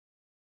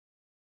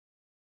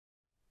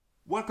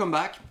Welcome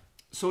back.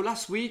 So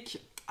last week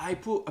I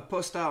put a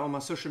post out on my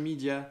social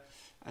media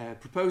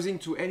proposing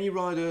to any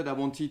rider that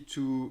wanted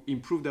to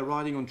improve their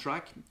riding on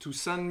track to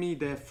send me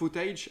their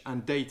footage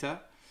and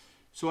data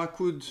so I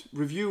could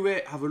review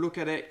it, have a look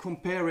at it,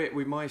 compare it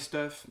with my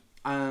stuff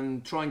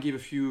and try and give a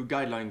few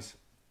guidelines.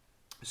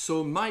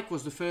 So Mike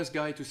was the first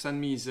guy to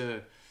send me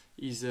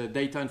his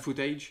data and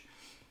footage.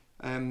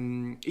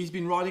 He's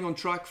been riding on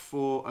track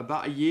for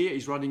about a year.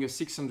 He's riding a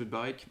 600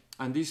 bike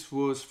and this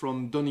was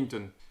from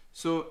Donington.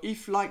 So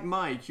if, like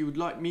Mike, you would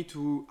like me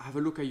to have a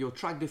look at your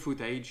track day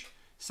footage,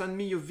 send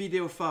me your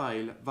video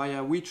file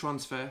via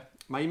Wetransfer.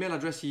 My email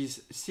address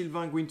is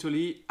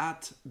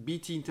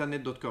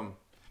sylvainguintoli@btinternet.com.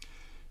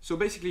 So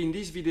basically in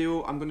this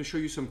video, I'm going to show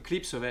you some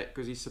clips of it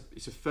because it's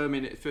a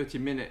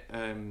 30-minute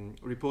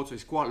report, so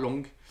it's quite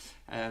long.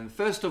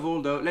 First of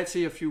all though, let's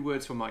say a few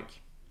words from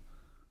Mike.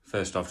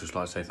 First off, just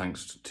like to say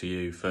thanks to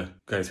you for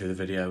going through the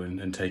video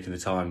and taking the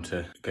time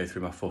to go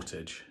through my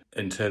footage.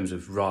 In terms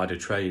of rider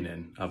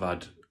training, I've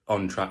had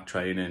on-track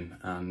training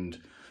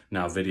and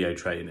now video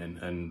training,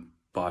 and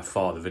by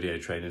far the video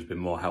training has been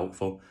more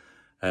helpful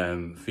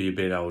for you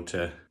being able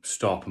to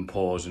stop and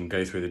pause and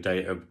go through the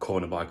data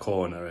corner by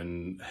corner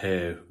and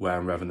hear where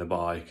I'm revving the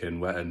bike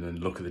and then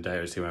look at the data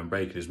and see where I'm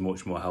braking is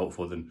much more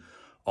helpful than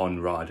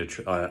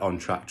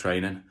on-track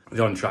training.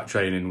 The on-track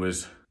training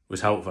was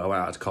helpful. I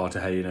went out to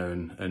Cartagena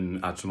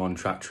and had some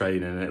on-track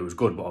training and it was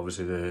good, but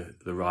obviously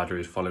the rider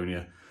is following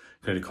you,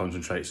 can only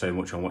concentrate so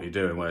much on what you're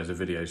doing, whereas the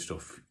video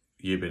stuff,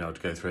 you being able to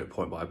go through it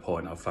point by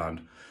point, I've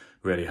found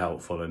really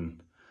helpful,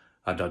 and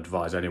I'd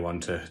advise anyone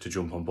to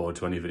jump on board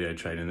to any video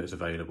training that's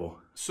available.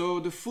 So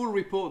the full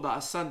report that I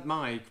sent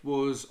Mike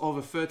was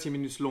over 30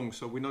 minutes long,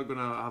 so we're not going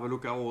to have a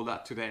look at all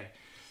that today.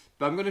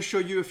 But I'm going to show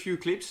you a few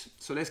clips,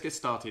 so let's get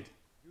started.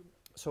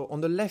 So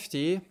on the left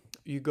here,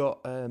 you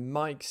got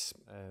Mike's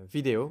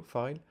video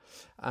file,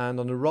 and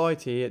on the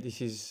right here,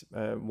 this is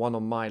one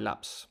of my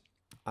laps.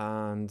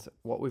 And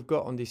what we've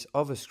got on this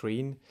other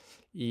screen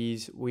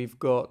is we've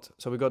got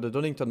the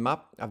Donington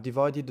map. I've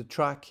divided the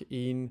track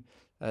in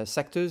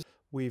sectors.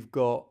 We've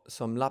got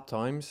some lap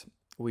times,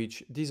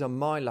 which these are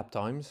my lap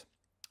times.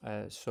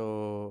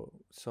 So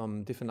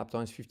some different lap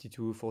times,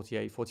 52,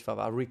 48, 45.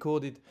 I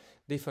recorded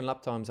different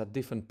lap times at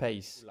different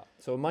pace.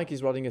 So Mike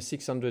is riding a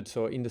 600,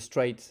 so in the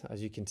straight,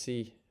 as you can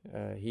see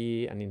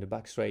here, and in the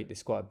back straight,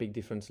 there's quite a big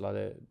difference.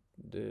 Like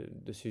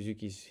the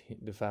Suzuki's,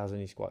 the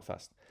 1000 is quite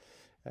fast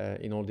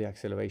in all the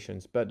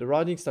accelerations. But the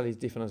riding style is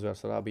different as well,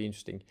 so that'll be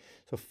interesting.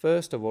 So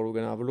first of all, we're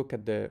going to have a look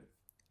at the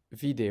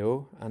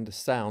video and the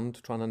sound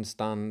to try and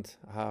understand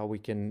how we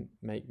can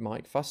make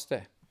Mike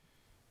faster.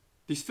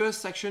 This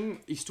first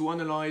section is to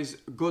analyze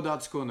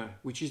Goddard's corner,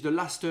 which is the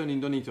last turn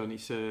in Donington.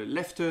 It's a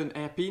left turn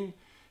hairpin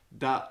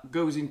that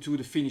goes into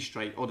the finish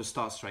straight or the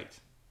start straight.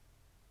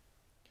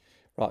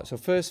 Right, so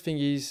first thing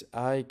is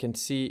I can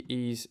see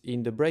is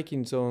in the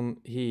braking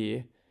zone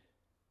here,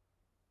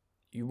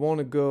 you want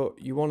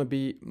to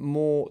be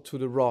more to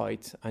the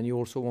right, and you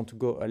also want to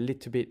go a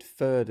little bit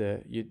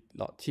further. You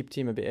like tipped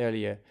him a bit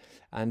earlier,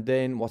 and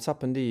then what's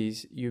happened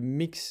is you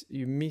missed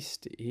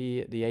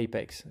here the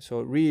apex.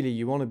 So really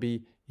you want to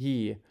be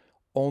here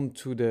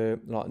onto the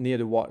near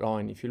the white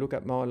line. If you look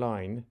at my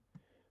line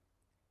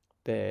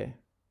there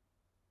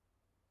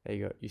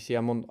you go. You see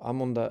I'm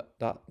on that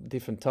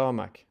different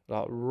tarmac,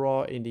 like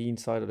right in the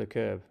inside of the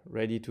curb,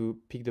 ready to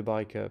pick the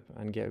bike up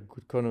and get a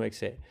good corner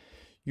exit.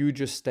 You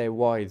just stay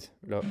wide,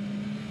 look,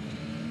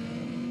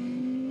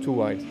 too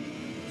wide.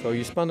 So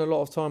you spend a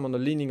lot of time on the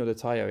leaning of the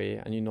tire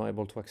here and you're not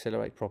able to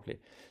accelerate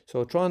properly.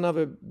 So try and have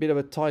a bit of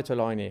a tighter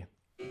line here.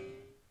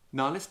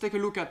 Now let's take a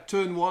look at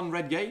turn 1,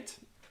 red gate,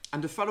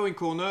 and the following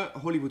corner,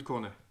 Hollywood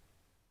corner.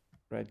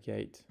 Red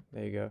gate,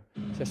 there you go.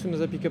 So as soon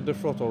as I pick up the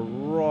throttle,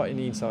 right in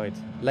the inside.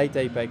 Late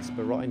apex,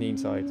 but right in the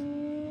inside.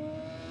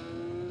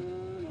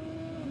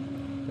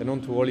 Then on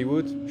to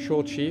Hollywood,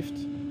 short shift,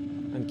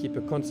 and keep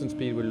a constant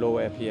speed with low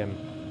RPM,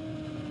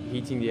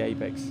 heating the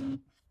apex.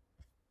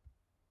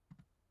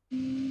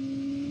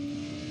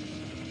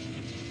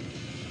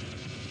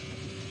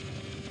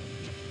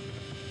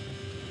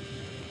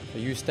 So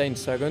you stay in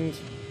second.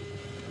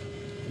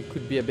 You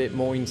could be a bit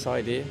more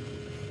inside here,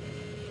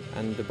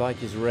 and the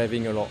bike is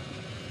revving a lot.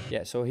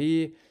 Yeah, so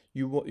here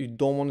you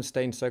don't want to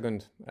stay in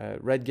second.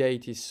 Red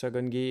gate is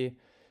second gear,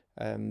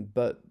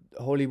 but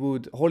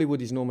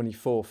Hollywood is normally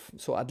fourth.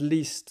 So at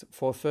least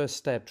for a first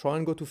step, try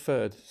and go to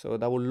third. So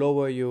that will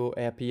lower your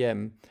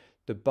RPM.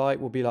 The bike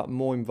will be like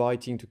more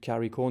inviting to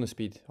carry corner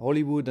speed.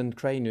 Hollywood and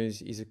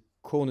Trainers is a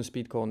corner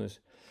speed corners.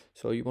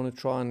 So you want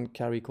to try and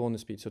carry corner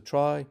speed. So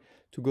try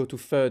to go to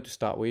third to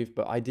start with,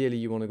 but ideally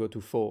you want to go to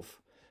fourth.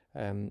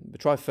 But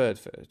try third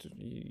first.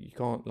 You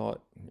can't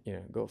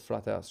go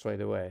flat out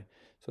straight away.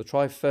 So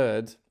try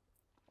third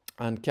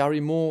and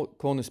carry more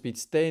corner speed.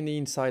 Stay in the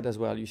inside as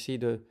well. You see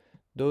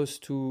those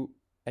two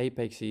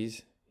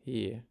apexes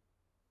here.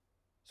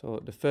 So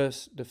the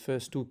first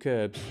two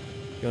curbs,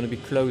 you want to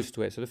be close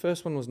to it. So the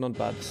first one was not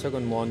bad. The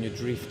second one, you're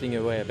drifting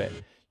away a bit.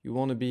 You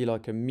want to be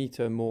like a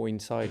meter more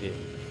inside here.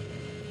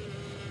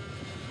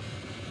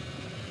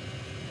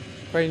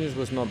 Trainers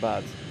was not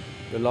bad.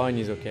 The line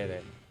is okay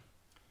there.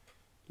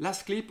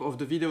 Last clip of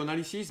the video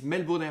analysis,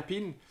 Melbourne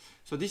hairpin.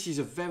 So this is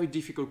a very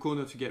difficult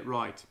corner to get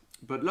right,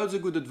 but loads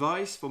of good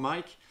advice for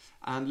Mike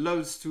and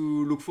loads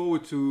to look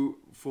forward to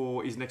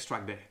for his next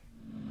track day.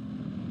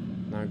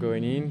 Now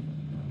going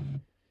in,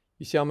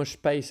 you see how much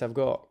space I've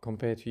got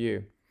compared to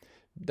you.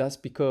 That's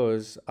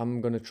because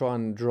I'm going to try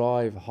and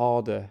drive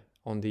harder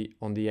on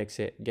the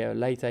exit, get a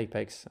late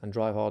apex and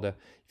drive harder.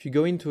 If you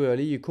go in too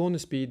early, your corner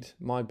speed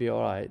might be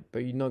alright, but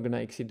you're not going to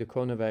exit the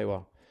corner very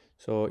well.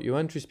 So your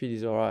entry speed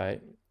is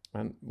alright,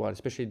 and well,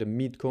 especially the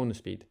mid corner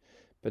speed,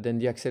 but then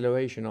the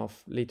acceleration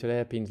of little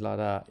hairpins like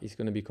that is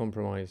going to be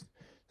compromised.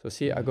 So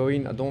see, I go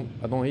in, I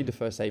don't hit the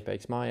first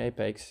apex. My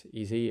apex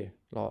is here,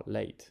 like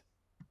late.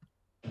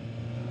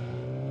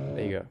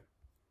 There you go.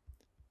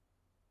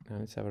 Now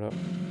let's have a look.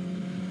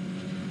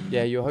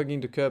 Yeah, you're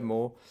hugging the curb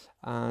more,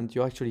 and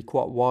you're actually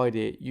quite wide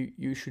here.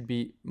 You should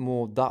be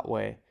more that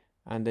way,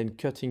 and then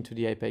cutting to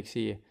the apex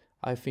here.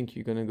 I think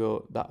you're gonna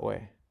go that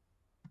way.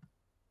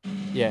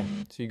 Yeah,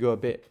 so you go a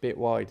bit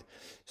wide.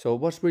 So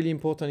what's really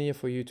important here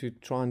for you to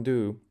try and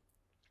do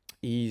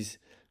is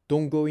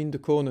don't go in the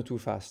corner too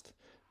fast.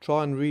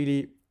 Try and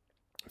really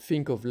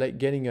think of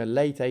getting a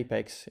late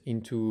apex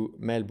into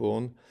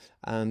Melbourne,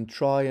 and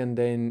try and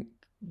then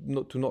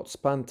not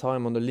spend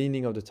time on the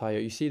leaning of the tire.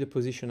 You see the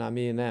position I'm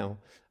in now.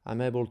 I'm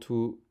able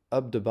to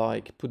up the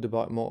bike, put the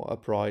bike more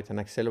upright and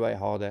accelerate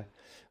harder,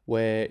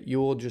 where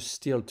you're just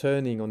still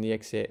turning on the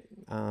exit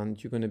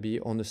and you're going to be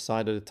on the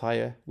side of the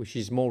tire, which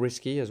is more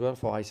risky as well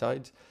for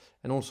eyesight.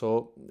 And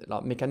also,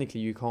 like,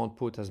 mechanically, you can't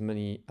put as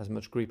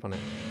much grip on it.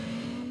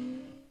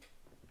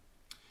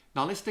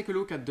 Now let's take a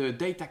look at the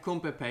data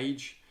compare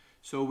page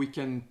so we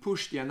can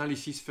push the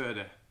analysis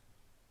further.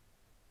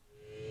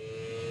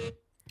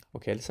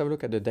 Okay, let's have a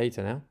look at the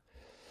data now.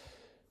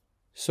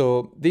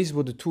 So these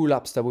were the two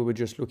laps that we were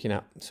just looking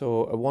at.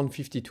 So a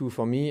 152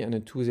 for me and a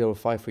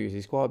 205 for you.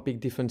 It's quite a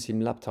big difference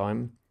in lap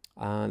time,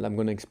 and I'm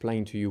going to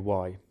explain to you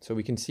why. So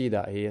we can see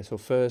that here. So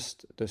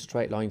first, the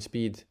straight line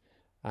speed.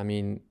 I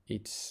mean,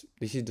 this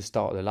is the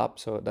start of the lap.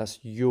 So that's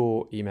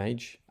your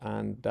image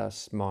and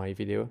that's my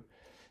video.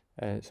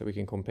 So we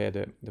can compare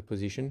the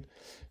position.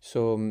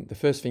 So the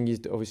first thing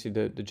is obviously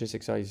the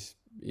JSXI is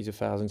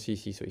 1000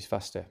 cc, so it's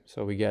faster.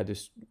 So we get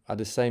this at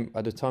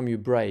the time you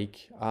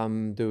brake,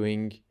 I'm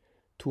doing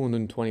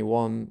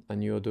 221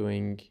 and you're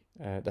doing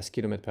that's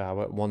kilometer per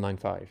hour,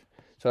 195.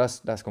 So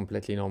that's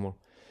completely normal.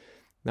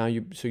 Now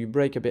you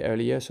brake a bit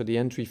earlier, so the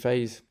entry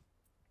phase,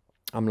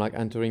 I'm like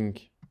entering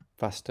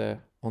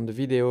faster. On the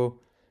video,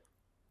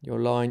 your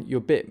line,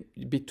 you're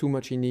a bit too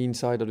much in the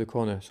inside of the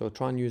corner, so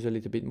try and use a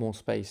little bit more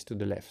space to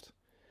the left.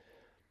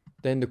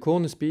 Then the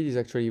corner speed is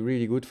actually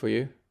really good for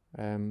you.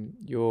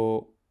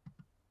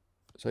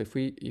 So if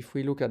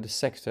we look at the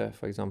sector,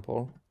 for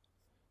example,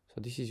 so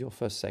this is your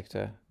first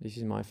sector, this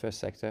is my first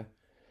sector.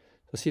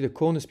 So see, the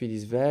corner speed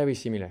is very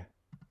similar.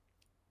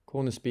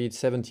 Corner speed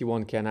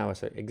 71 km an hour,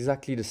 so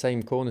exactly the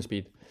same corner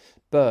speed,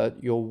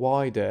 but you're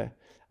wider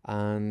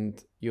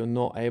and you're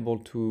not able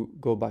to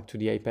go back to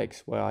the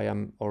apex where I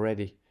am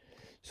already.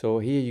 So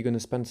here you're going to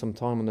spend some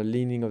time on the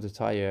leaning of the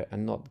tire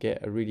and not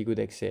get a really good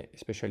exit,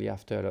 especially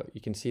after.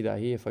 You can see that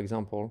here, for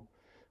example.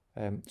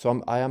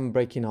 So I am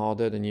braking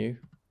harder than you.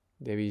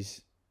 There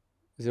is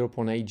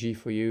 0.8 G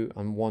for you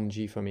and 1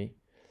 G for me,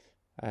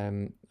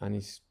 and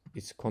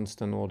it's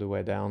constant all the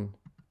way down.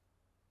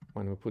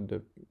 When we put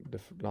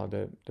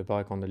the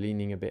bike on the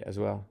leaning a bit as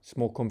well, it's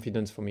more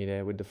confidence for me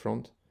there with the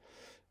front.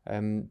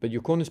 But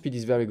your corner speed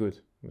is very good,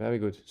 very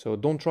good. So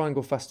don't try and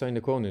go faster in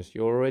the corners.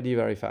 You're already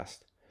very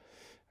fast.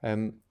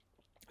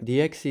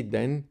 The exit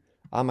then,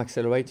 I'm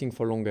accelerating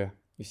for longer.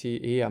 You see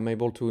here, I'm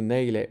able to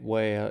nail it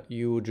where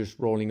you're just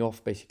rolling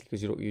off basically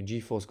because your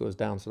G-force goes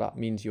down. So that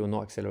means you're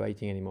not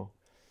accelerating anymore.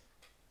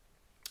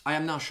 I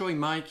am now showing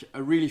Mike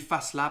a really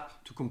fast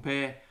lap to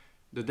compare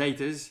the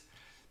datas.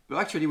 But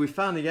actually we're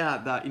finding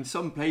out that in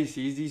some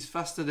places he's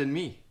faster than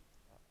me.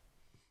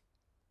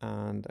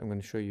 And I'm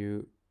going to show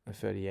you a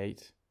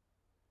 38.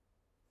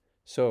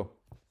 So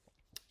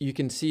you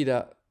can see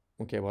that,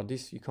 okay, well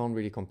this, you can't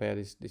really compare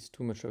this. This is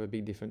too much of a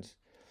big difference.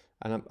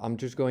 And I'm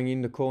just going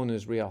in the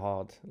corners real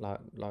hard, like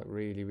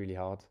really, really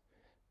hard.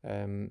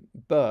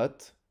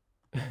 But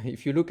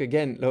if you look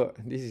again, look,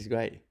 this is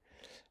great.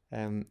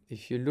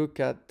 If you look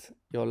at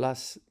your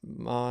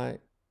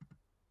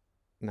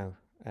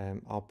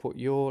I'll put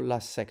your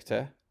last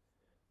sector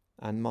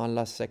and my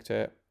last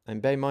sector,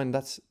 and bear in mind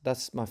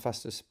that's my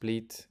fastest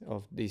split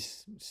of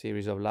this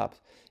series of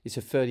laps. It's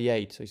a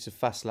 38, so it's a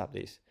fast lap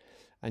this,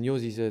 and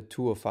yours is a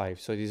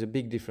 205, so there's a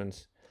big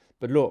difference.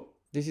 But look,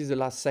 this is the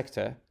last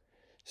sector.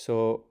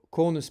 So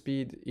corner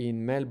speed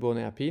in Melbourne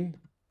hairpin,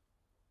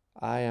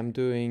 I am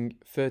doing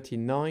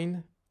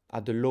 39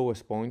 at the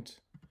lowest point.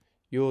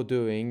 You're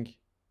doing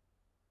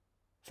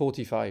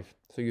 45.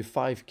 So you're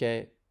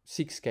 5k,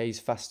 6k is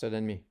faster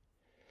than me.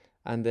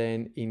 And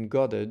then in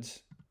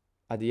Goddard's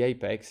at the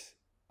apex,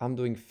 I'm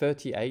doing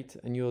 38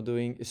 and you're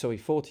doing, sorry,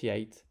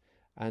 48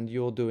 and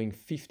you're doing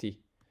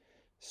 50.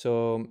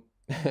 So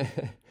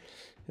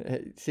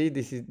See,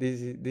 this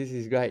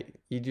is great.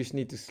 You just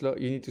need to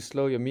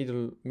slow your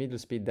middle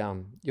speed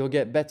down. You'll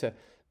get better.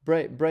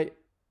 Brake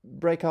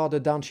harder,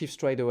 downshift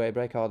straight away,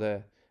 brake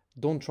harder.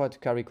 Don't try to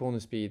carry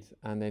corner speed,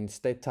 and then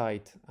stay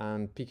tight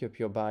and pick up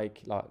your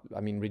bike.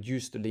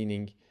 Reduce the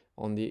leaning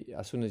on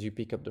as soon as you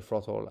pick up the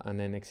throttle, and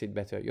then exit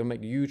better. You'll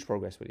make huge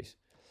progress with this.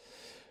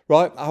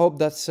 Right, I hope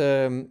that's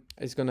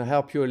is going to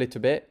help you a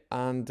little bit.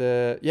 And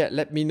yeah,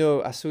 let me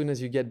know as soon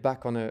as you get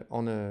back on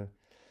the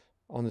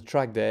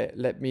track there.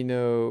 Let me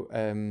know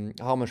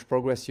how much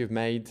progress you've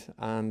made,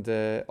 and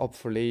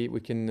hopefully we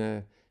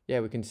can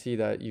see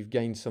that you've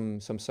gained some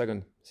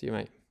second. See you,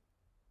 mate.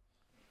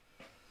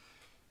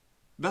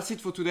 That's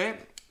it for today.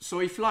 So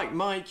if, like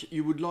Mike,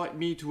 you would like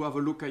me to have a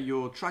look at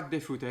your track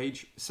day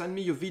footage, send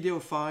me your video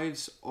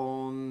files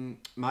on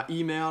my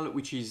email,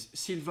 which is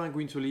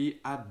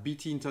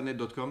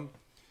sylvainguintoli@btinternet.com.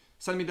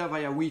 Send me that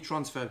via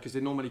Wetransfer because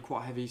they're normally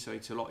quite heavy, so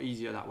it's a lot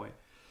easier that way.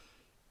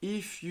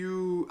 If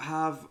you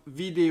have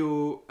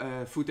video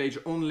footage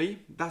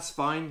only, that's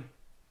fine.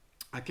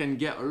 I can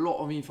get a lot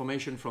of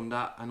information from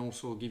that and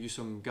also give you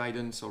some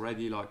guidance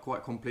already, like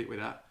quite complete with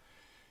that.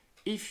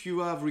 If you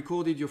have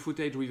recorded your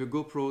footage with a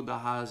GoPro that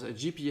has a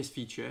GPS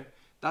feature,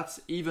 that's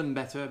even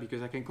better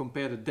because I can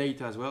compare the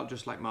data as well,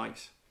 just like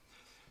Mike's.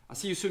 I'll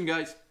see you soon,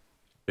 guys.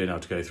 Being able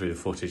to go through the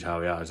footage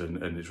how he has,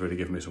 and it's really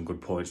given me some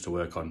good points to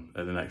work on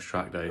at the next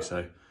track day.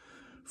 So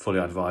fully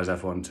advise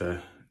everyone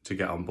to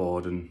get on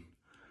board and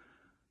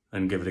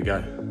give it a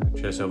go.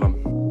 Cheers,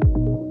 Sylvain.